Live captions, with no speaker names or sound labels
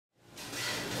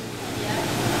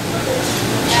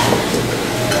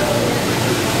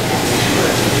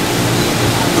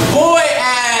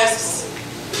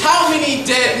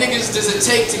it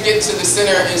take to get to the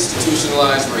center of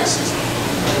institutionalized racism?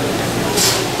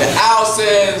 The owl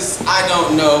says, I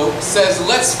don't know. Says,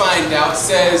 let's find out.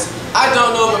 Says, I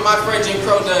don't know, but my friend Jim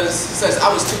Crow does. Says,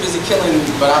 I was too busy killing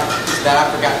but I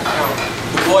forgot to count.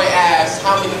 The boy asks,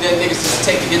 how many dead niggas does it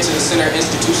take to get to the center of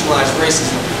institutionalized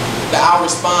racism? The owl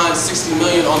responds, 60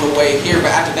 million on the way here,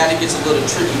 but after that it gets a little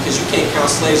tricky because you can't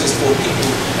count slaves as full people,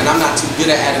 and I'm not too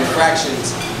good at adding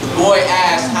fractions. The boy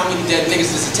asks, how many dead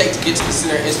niggas does it take to get to the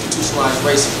center of institutionalized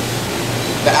racism?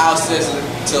 The owl says,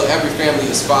 until every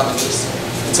family is fatherless.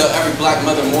 Until every black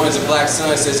mother mourns a black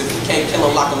son. Says, if you can't kill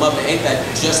him, lock him up, and ain't that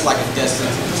just like a death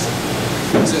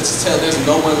sentence? Just until there's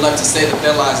no one left to say that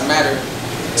their lives matter.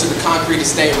 Until the concrete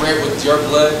is stained red with your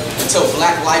blood. Until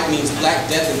black life means black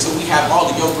death. Until we have all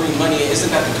of your green money, and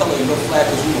isn't that the color of your flag?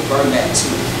 Because we will burn that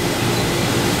too.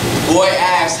 The boy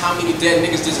asks, how many dead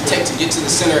niggas does it take to get to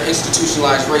the center of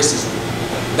institutionalized racism?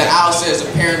 The owl says,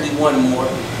 apparently one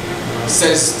more.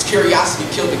 Says, curiosity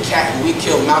killed the cat and we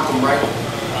killed Malcolm, right?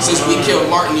 Says, we killed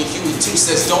Martin and Huey too.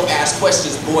 Says, don't ask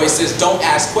questions, boy. Says, don't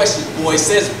ask questions, boy.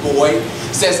 Says, boy.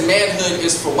 Says, manhood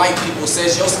is for white people.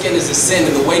 Says, your skin is a sin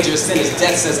and the wager of sin is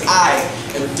death. Says, I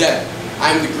am death.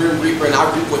 I am the grim reaper and I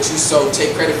reap what you sow.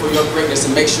 Take credit for your greatness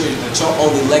and make sure that your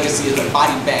only legacy is a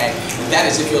body bag. And that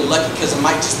is if you're lucky, because it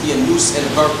might just be a noose and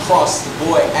a burnt cross. The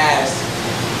boy asks,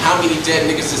 how many dead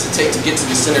niggas does it take to get to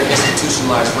the center of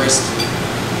institutionalized racism?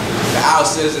 The owl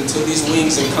says, until these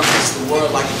wings encompass the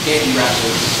world like a candy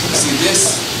wrapper. See,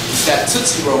 this is that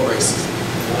Tootsie Roll racism.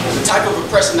 The type of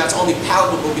oppression that's only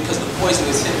palatable because the poison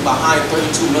is hidden behind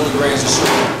 32 milligrams of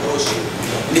sugar and bullshit.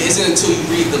 And it isn't until you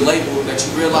read the label that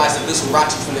you realize that this will rot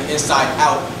you from the inside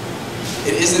out.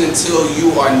 It isn't until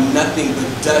you are nothing but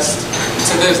dust,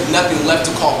 until there's nothing left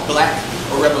to call black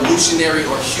or revolutionary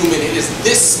or human. It is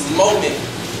this moment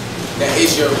that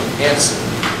is your answer.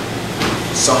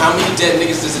 So how many dead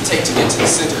niggas does it take to get to the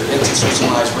center of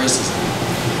institutionalized racism?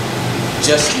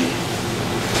 Just you.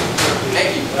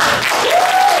 Thank you.